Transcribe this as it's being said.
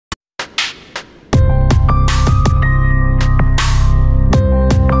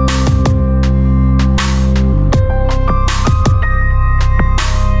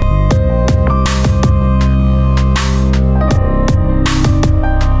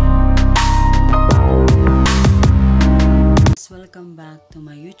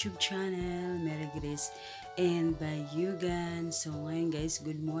YouTube channel, Mary Grace and Bayugan. So ngayon guys,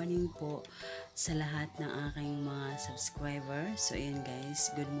 good morning po sa lahat ng aking mga subscriber. So ayan guys,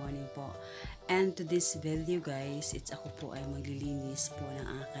 good morning po. And to this video guys, it's ako po ay maglilinis po ng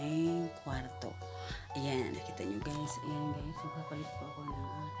aking kwarto. Ayan, nakita nyo guys. Ayan guys, magpapalit po ako ng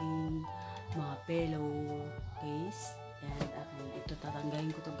aking mga pillow case. And ito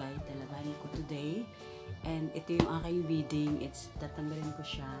tatanggalin ko to guys, lalabanin ko today. And ito yung aking beading, it's tatanggalin ko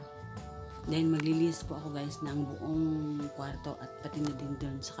siya. Then maglilinis po ako guys ng buong kwarto at pati na din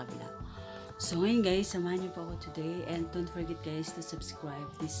doon sa kabila. So ngayon guys, samahan niyo po ako today. And don't forget guys to subscribe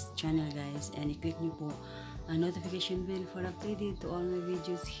this channel guys. And i-click niyo po ang notification bell for updated to all my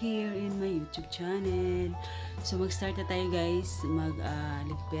videos here in my YouTube channel. So mag-start na tayo guys,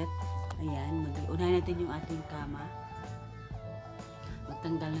 magligpit. Ayan, unahin natin yung ating kama.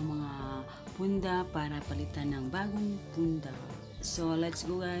 Magtanggal ng mga punda para palitan ng bagong punda. So let's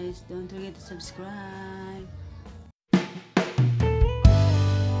go guys, don't forget to subscribe.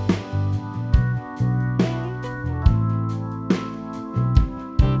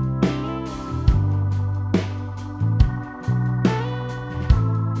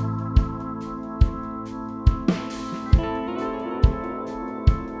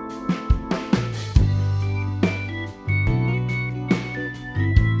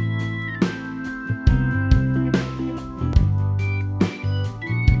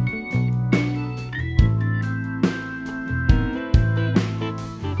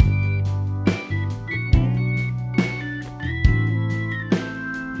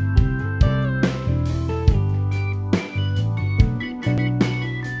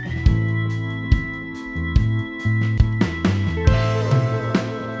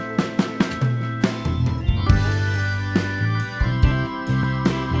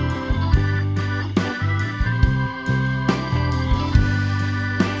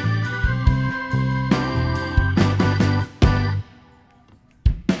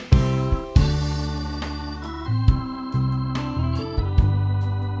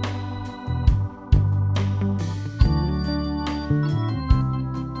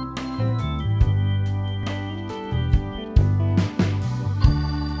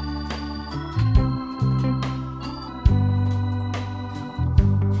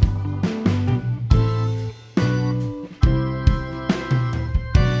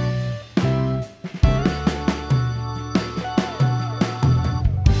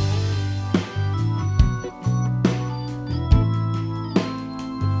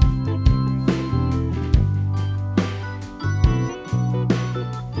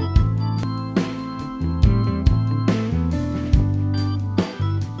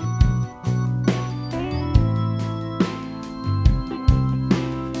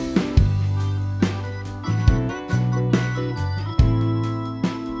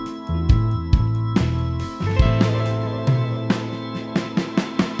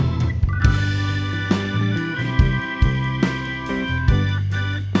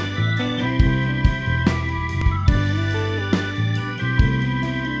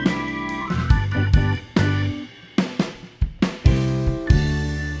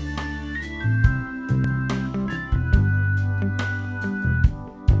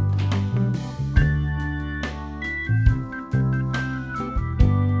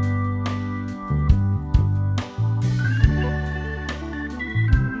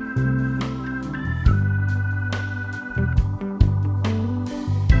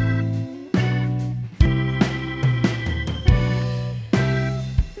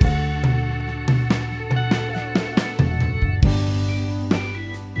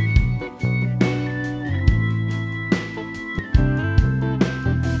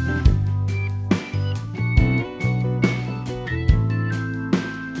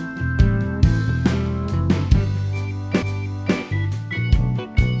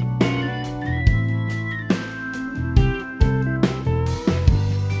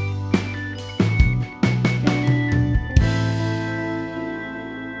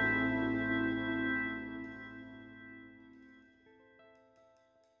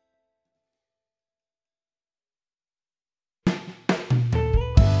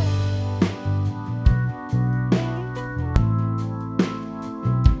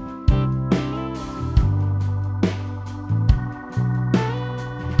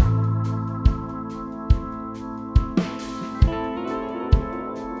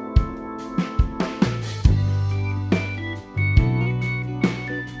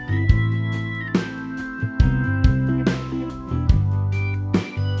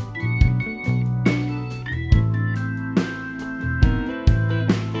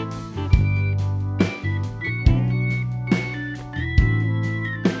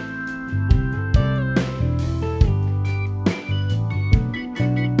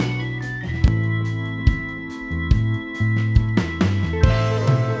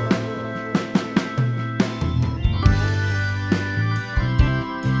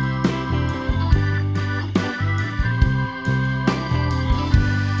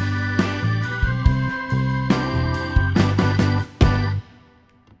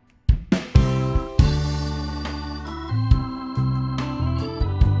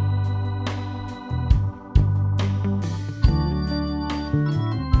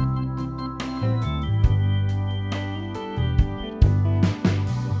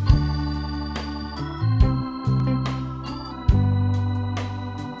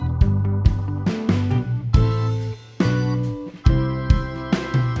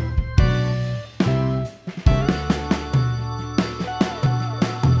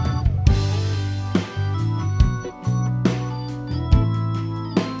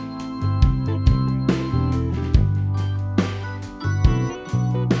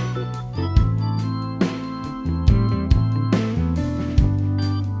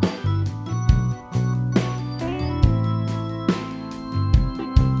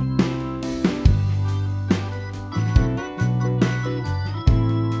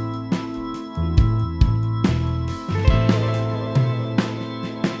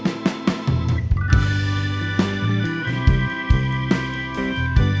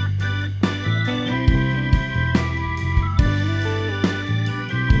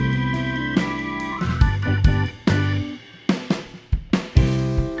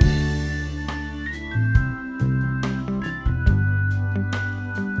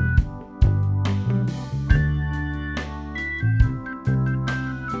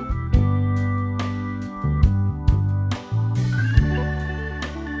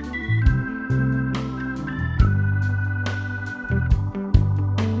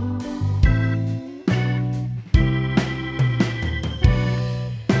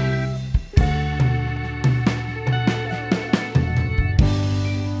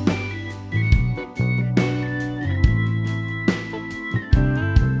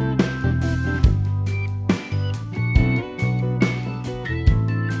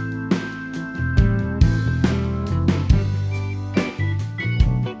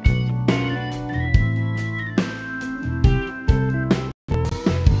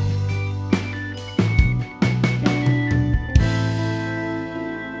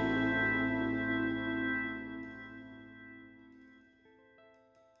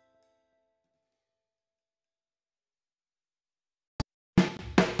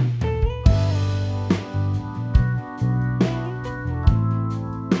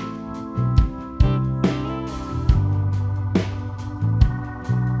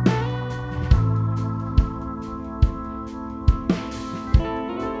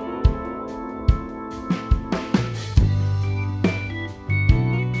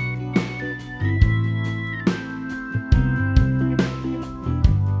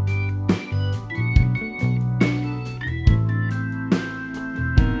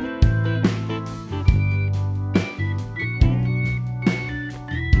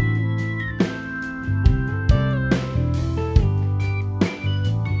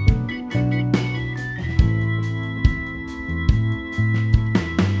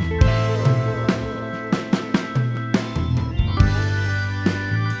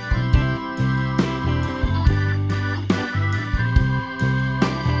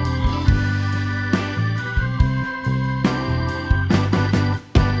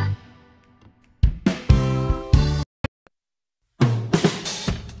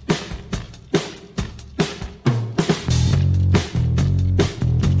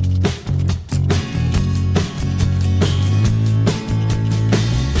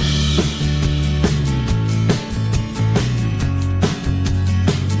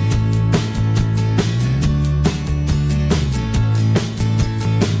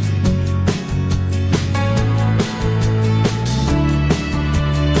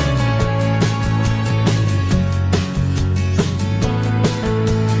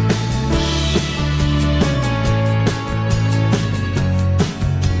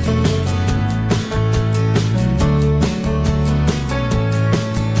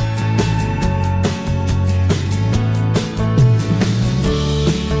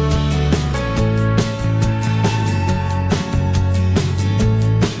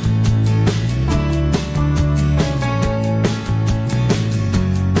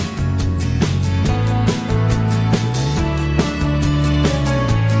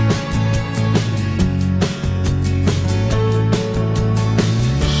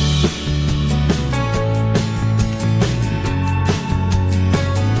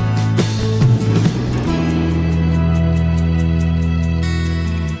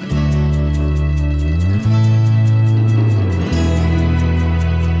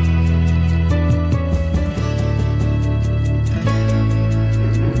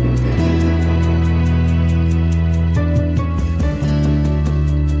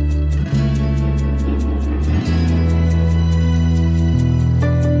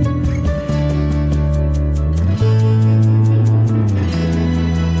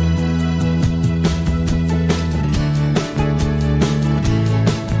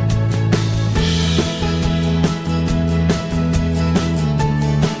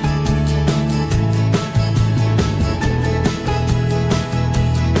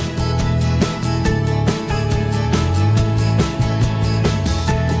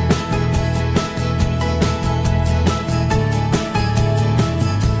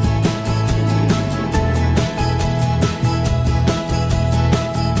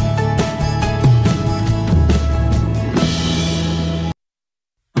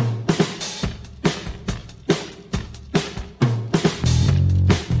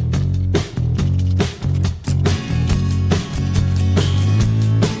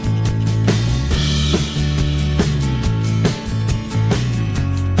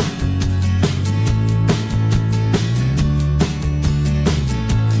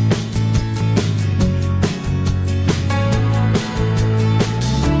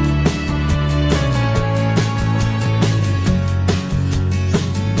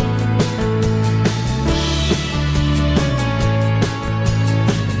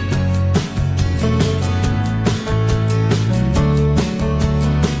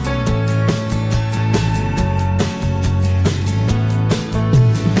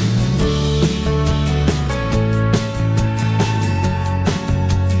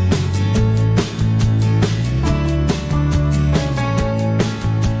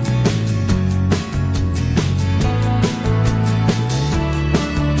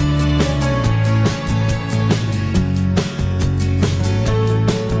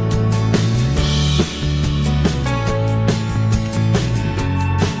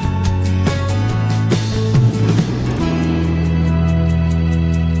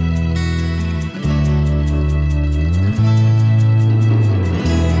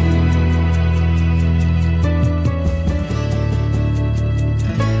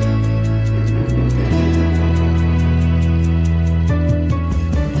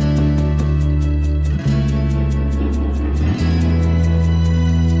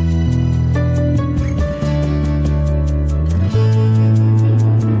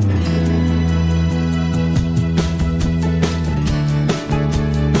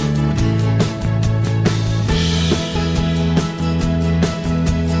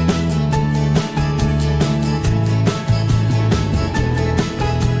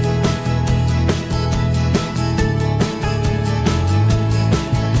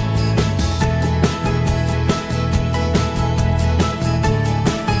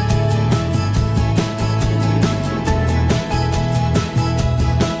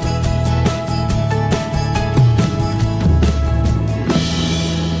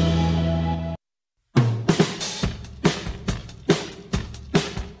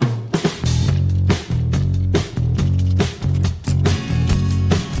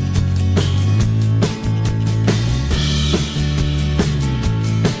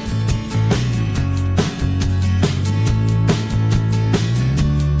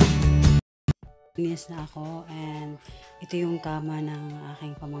 Linis na ako and ito yung kama ng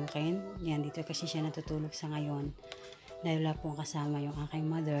aking pamangkin. Yan, dito kasi siya natutulog sa ngayon. Dahil wala pong kasama yung aking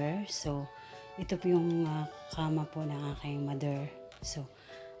mother. So, ito po yung kama po ng aking mother. So,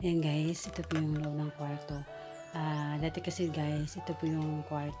 ayan guys, ito po yung loob ng kwarto. Dati kasi guys, ito po yung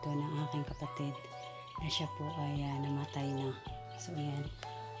kwarto ng aking kapatid. Na siya po ay namatay na. So, ayan.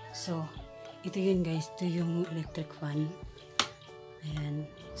 So, ito yun guys, ito yung electric fan. Ayan.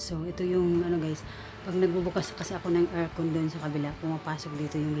 So, ito yung ano guys, pag nagbubukas kasi ako ng aircon doon sa kabila, pumapasok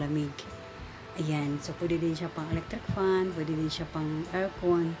dito yung lamig. Ayan. So, pwede din siya pang electric fan, pwede din siya pang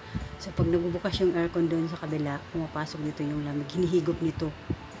aircon. So, pag nagbubukas yung aircon doon sa kabila, pumapasok dito yung lamig. Hinihigop nito,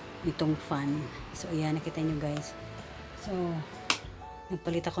 itong fan. So, ayan, nakita nyo guys. So,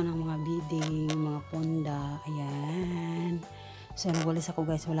 nagpalit ako ng mga beading, mga ponda. Ayan. So, nagwalis ako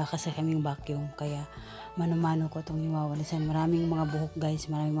guys. Wala kasi kaming vacuum. Kaya, mano-mano ko itong niwawalisan. Maraming mga buhok guys.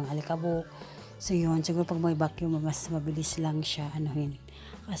 Maraming mga alikabok. So, yun. Siguro pag may vacuum, mas mabilis lang siya anuhin.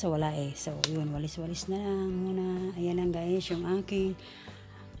 Kaso wala eh. So, yun. Walis-walis na lang muna. Ayan lang guys. Yung aking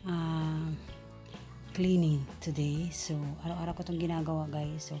cleaning today. So, araw-araw ko itong ginagawa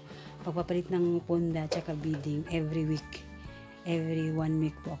guys. So, pagpapalit ng ponda tsaka beading every week. Every 1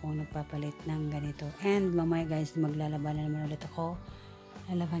 week po ako nagpapalit ng ganito. And mamaya guys, maglalaban na naman ulit ako.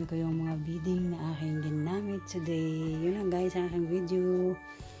 Lalaban ko yung mga beading na aking ginamit today. Yun lang guys ang aking video.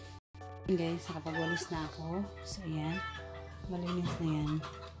 Yun guys, nakapagwalis na ako. So ayan, malinis na yan.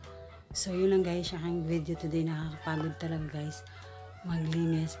 So yun lang guys ang aking video today. Nakakapagod talaga guys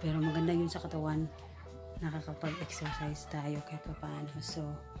maglinis. Pero maganda yun sa katawan. Nakakapag-exercise tayo kahit pa paano. So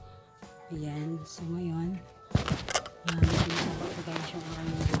ayan, so ngayon guys yung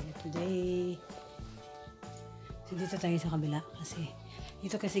aking video today. So dito tayo sa kabila kasi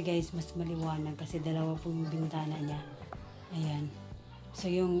dito kasi guys mas maliwanag kasi dalawa po yung bintana niya. Ayan. So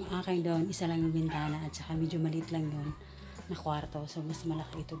yung aking doon isa lang yung bintana at saka medyo maliit lang yun na kwarto. So mas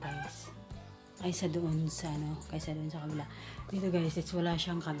malaki ito guys kaysa doon sa kaysa doon sa kabila. Dito guys it's wala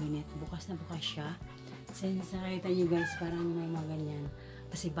siyang cabinet. Bukas na bukas siya. Since nakita nyo guys parang may mga ganyan.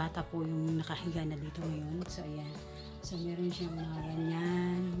 Kasi bata po yung nakahiga na dito ngayon. So ayan. So, meron siyang mga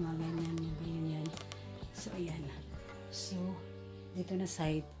ganyan, mga ganyan. So, ayan. So, dito na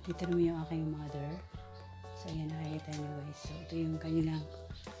side, dito naman yung aking mother. So, ayan, nakikita nyo guys. So, ito yung kanilang,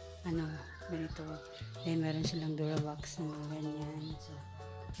 ganito. Then, meron silang Durabox na mga ganyan. So,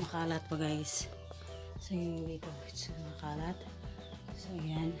 makalat pa guys. So, yung dito, so, makalat. So,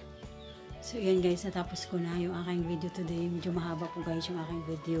 ayan. So, ayan guys, natapos ko na yung aking video today. Medyo mahaba po guys yung aking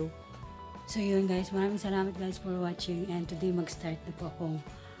video. So yun guys, maraming salamat guys for watching and today mag-start na po akong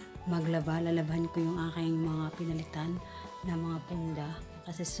maglaba. Lalaban ko yung aking mga pinalitan na mga punda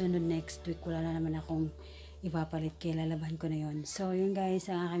kasi sunod next week wala na naman akong ipapalit kaya lalaban ko na yun. So yun guys,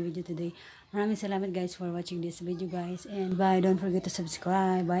 ang aking video today. Maraming salamat guys for watching this video guys and bye. Don't forget to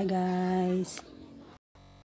subscribe. Bye guys.